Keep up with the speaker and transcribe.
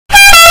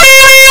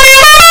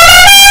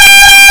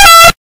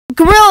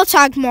Gorilla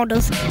Tag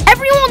modders.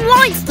 Everyone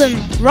likes them,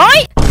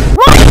 right?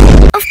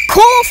 Right? Of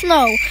course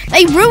no.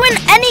 They ruin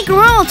any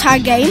Gorilla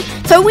Tag game,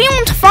 so we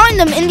want to find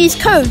them in these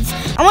codes.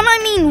 And when I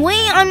mean we,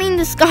 I mean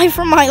this guy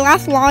from my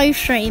last live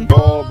stream.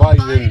 Joe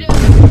Biden.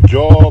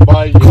 Joe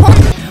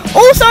Biden.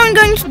 Also, I'm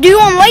going to do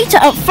one later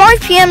at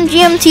 5 PM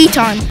GMT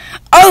time.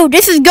 Oh,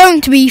 this is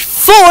going to be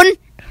fun.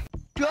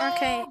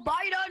 Okay.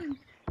 Biden.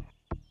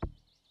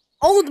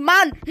 Old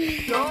man.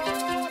 Joe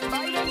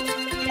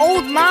Biden.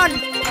 Old man.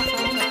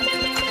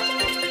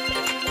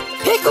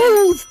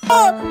 Pickles.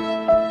 Oh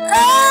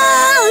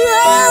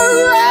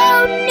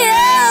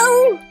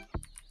no.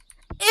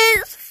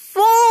 It's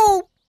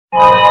full.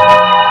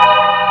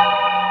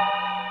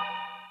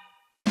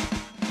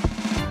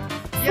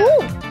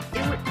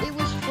 It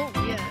was full,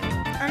 yeah.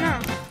 I know.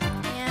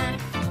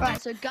 Yeah. Right,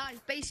 so guys,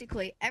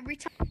 basically every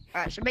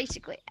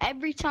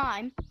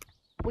time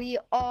we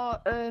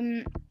are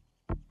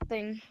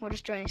we'll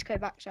just join this code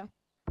back, so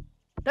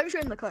don't show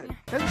him the code.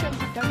 Don't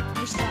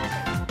just start it.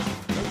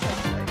 Don't show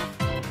him the code.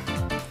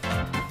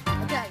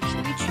 Okay,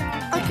 should we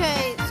try?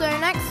 Okay, so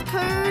next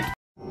code.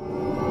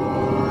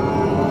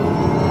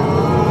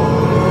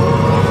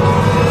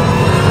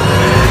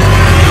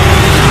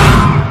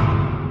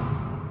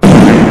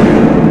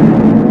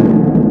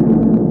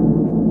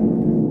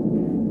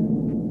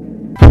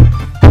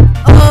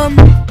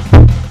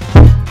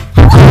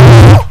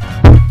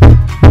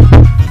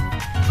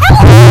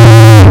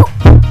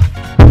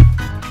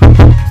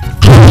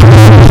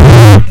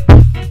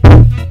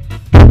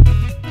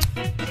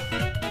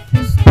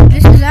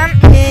 This is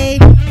empty.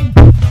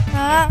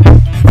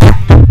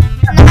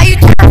 Now you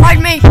terrified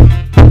me.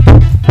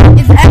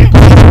 It's empty.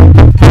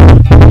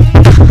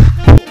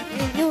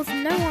 There was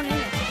no one in it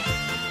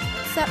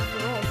except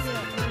for us.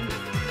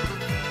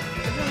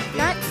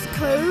 Next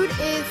code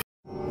is.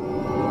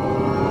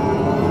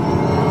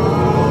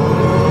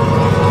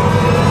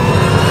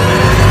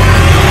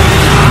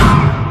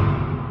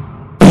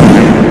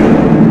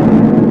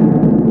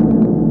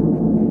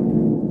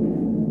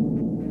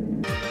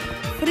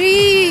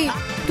 Three,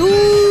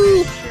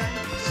 2,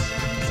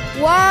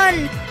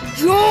 1,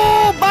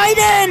 Joe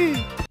Biden!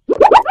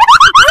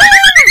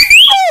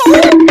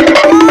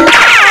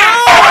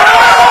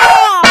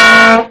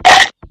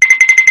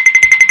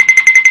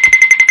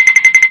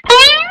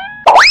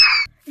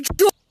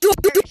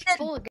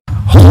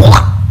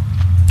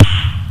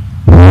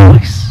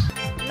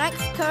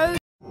 Next code.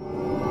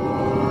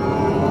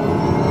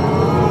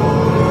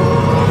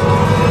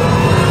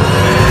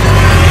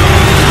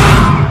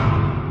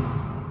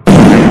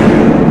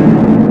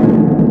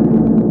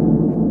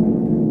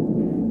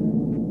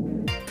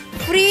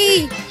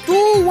 Three,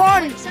 2,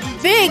 1,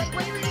 big!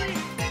 Wait.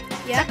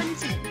 Yeah?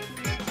 17.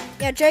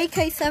 Yeah,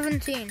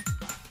 JK17.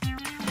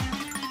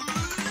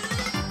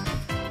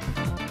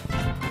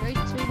 3, 2,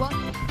 1,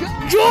 go!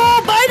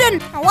 Joe Biden!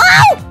 Hello?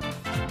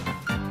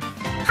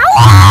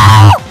 Hello?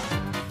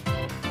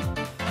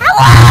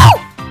 Hello?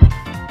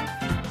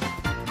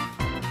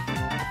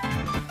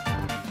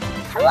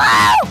 Hello?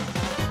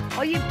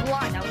 Are you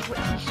blind? I was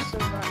literally so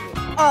right.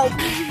 Oh,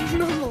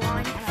 no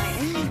line.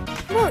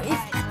 No,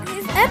 it's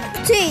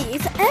empty.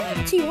 It's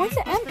empty. Why is it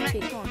What's the empty?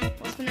 next one?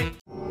 What's the next?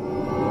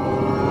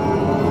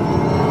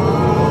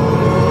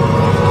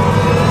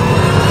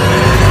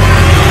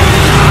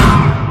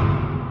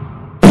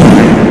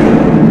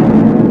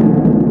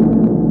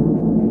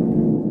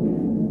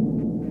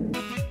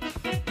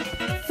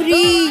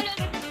 Three.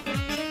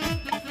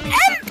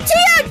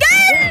 Empty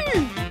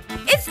again!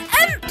 It's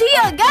empty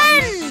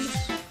again!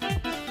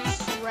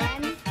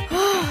 SRAM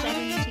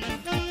 17.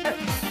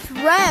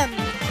 SRAM.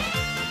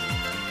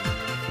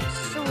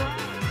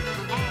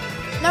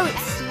 No,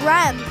 it's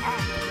SRAM.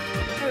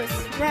 No, it's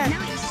SRAM.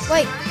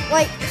 Wait.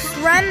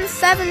 SRAM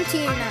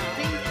 17 now.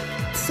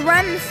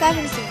 SRAM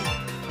 17.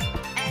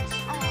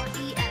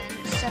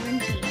 SREM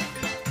 17.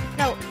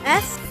 No,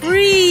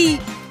 S3,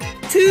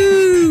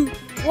 2,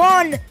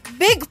 1,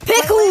 big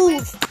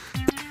pickles!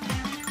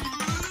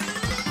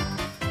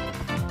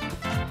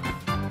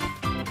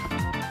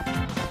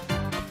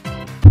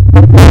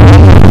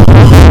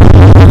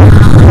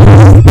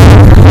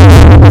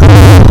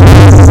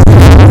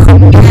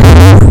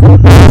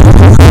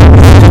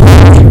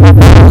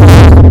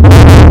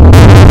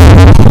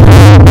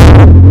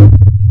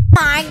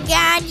 My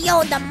God,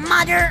 you're the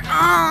mother.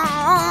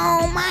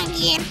 Oh my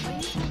God.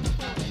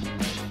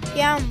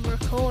 Yeah, I'm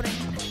recording.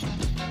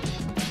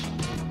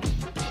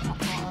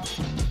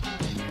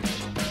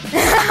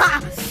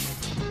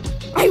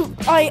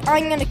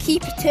 I'm gonna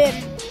keep it in.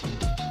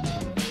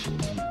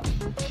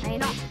 No, you're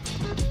not.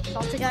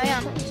 Yeah, I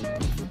am.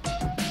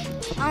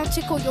 I'll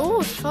tickle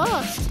yours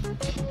first.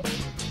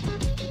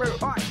 Bro,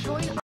 alright,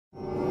 join.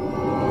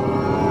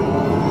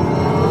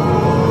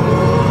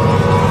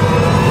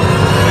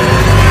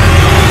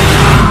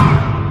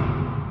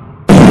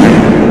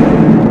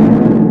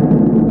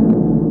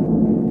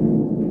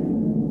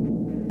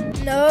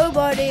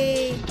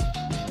 Nobody.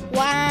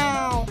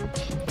 Wow.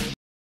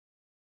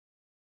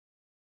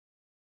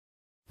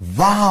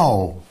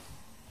 Wow.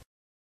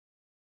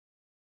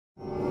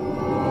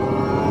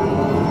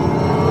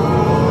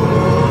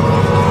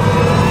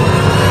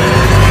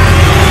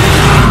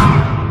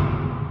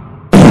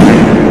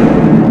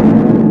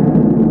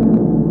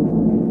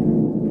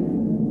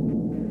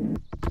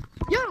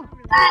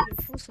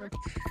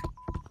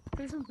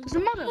 There's a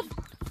modder.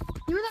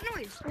 You hear that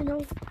noise? I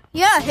know.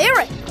 Yeah, I hear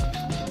it.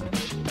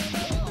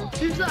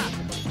 Who's that?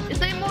 Is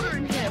there a modder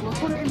in here? We'll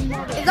put it in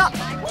modder. Is that?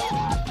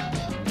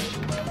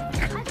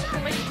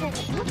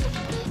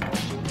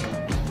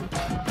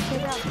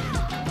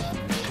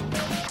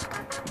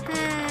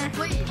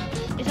 Wait,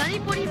 is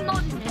anybody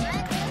modding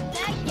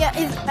in? Yeah,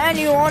 is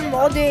anyone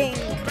modding?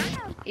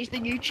 He's the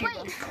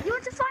YouTuber. Wait, you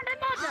want to find a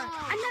modder?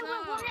 I know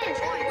where one is.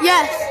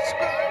 Yes.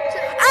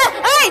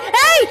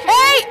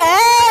 Hey!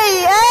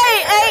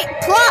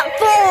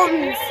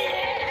 Platforms!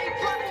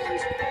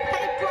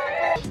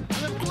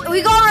 We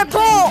got a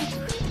report.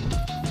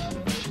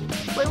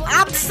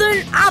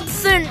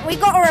 Absent. We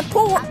got a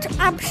report.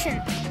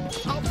 Absent.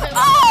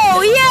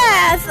 Oh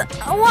yes!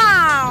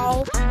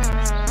 Wow.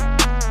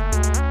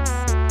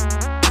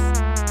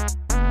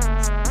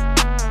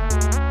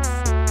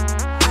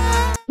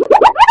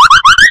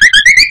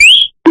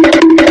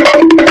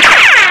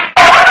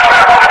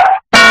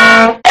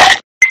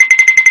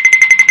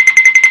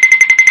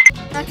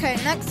 Okay,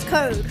 next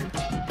code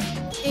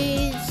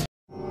is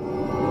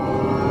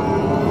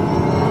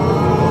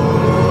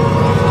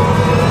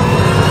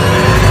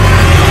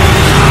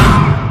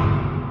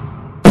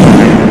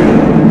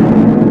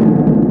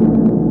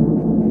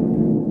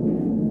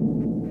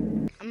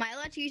am I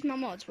allowed to use my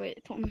mods?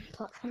 Wait, put on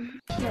platform.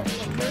 Yeah,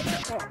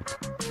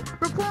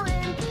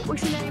 reporting.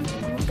 What's your name?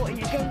 I'm reporting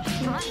your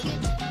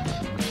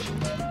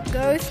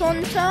Ghost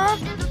Hunter.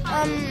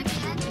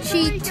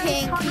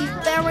 Cheating. He's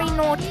very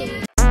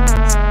naughty.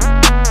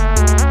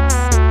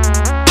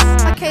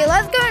 Okay,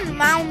 let's go in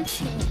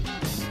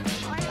mountains.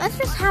 Let's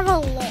just have a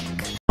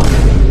look.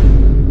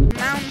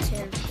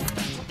 Mountains.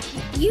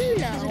 You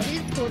know. It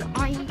is called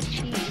I Eat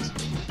Cheese.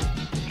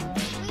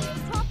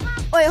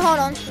 Wait, hold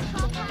on.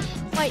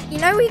 Wait, you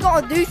know we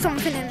gotta do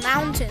something in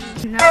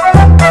mountains. No.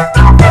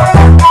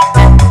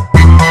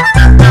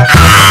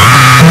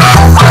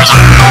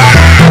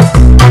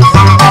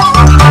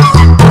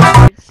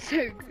 It's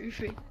so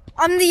goofy.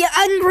 I'm the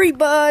angry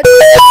bird.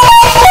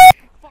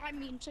 Find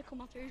me and tickle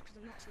my toes because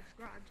I'm not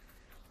subscribed.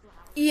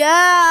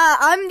 Yeah,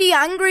 I'm the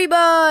angry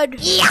bird.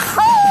 Yahoo!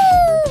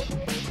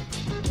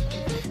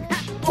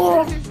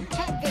 Oh.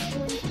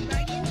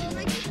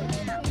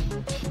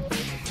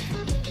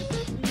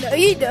 No,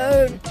 you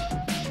don't.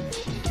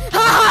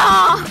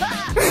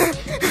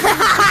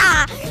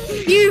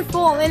 You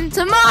fall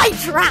into my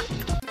trap.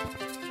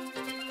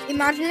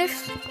 Imagine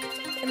if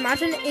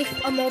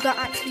a modder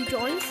actually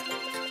joins.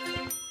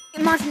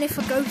 Imagine if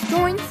a ghost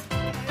joins.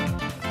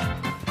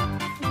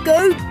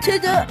 Go to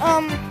the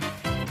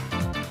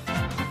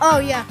oh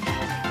yeah.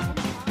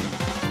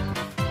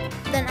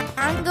 Then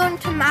I'm going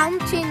to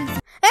mountains.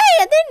 Hey,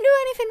 I didn't do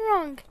anything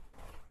wrong.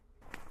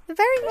 You're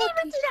very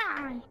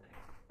naughty.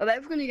 I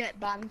bet we're gonna get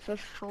banned for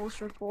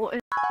false reporting.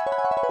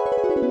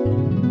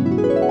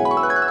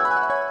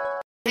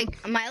 Hey,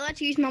 am I allowed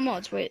to use my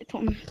mods? Wait,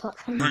 put on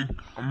platform. Hey,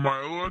 am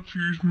I allowed to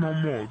use my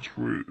mods?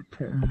 Wait,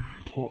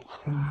 put on platform.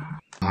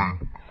 Hey,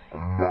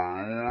 am I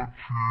allowed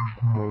to use my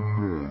mods?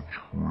 Wait, put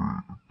on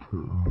platform.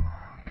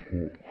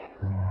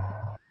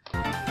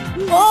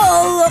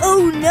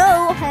 Oh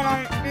no! Hold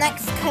on.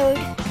 Next code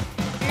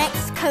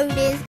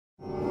is.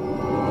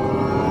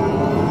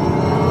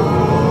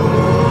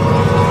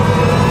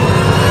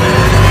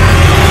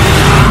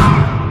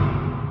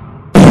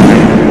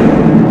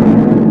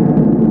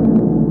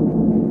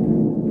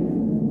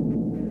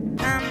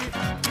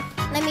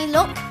 Let me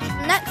look.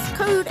 Next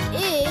code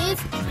is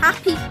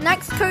happy.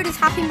 Next code is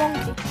happy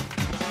monkey.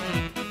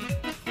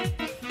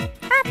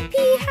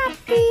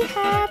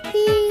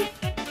 Happy.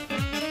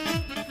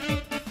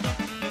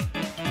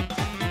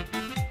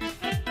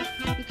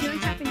 You can only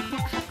type in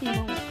happy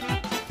monk.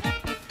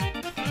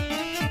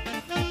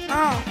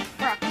 Oh.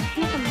 Bruh,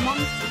 he's a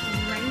monster from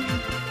Rain.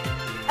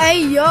 Hey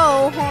yo,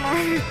 hold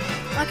on.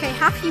 Okay,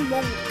 happy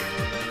monk.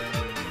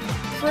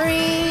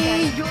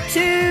 3,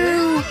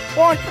 2,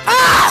 1. Ah!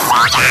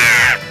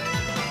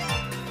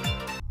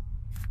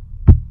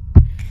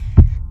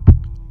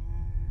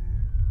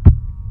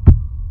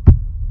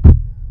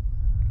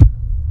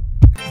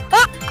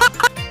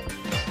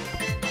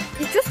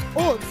 It's just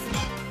us.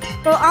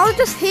 Bro, I was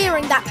just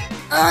hearing that.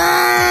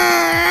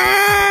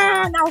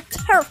 That was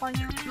terrifying.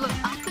 Look,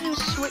 I can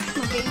switch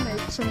my game mode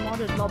to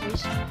modded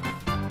lobbies.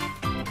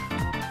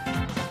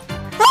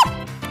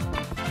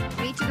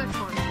 We need to go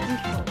for it.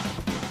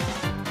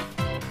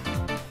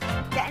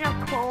 Getting a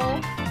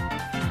call.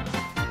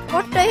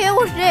 What the hell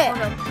was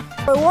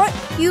that? Bro, what?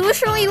 You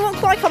literally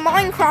look like a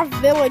Minecraft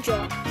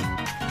villager.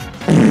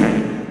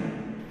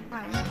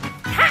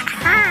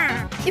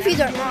 If you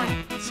don't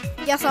mind.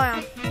 Yes, I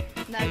am.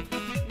 No, you're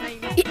not.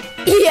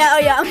 Yeah,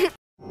 I am.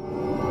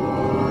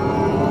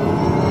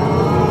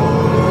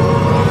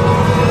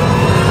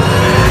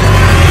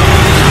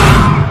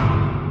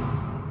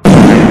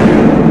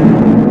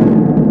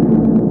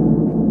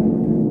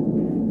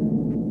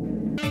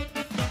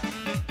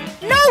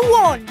 No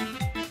one!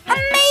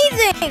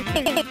 Amazing!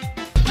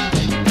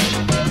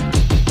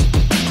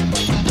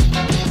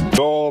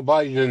 Joe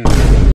Biden.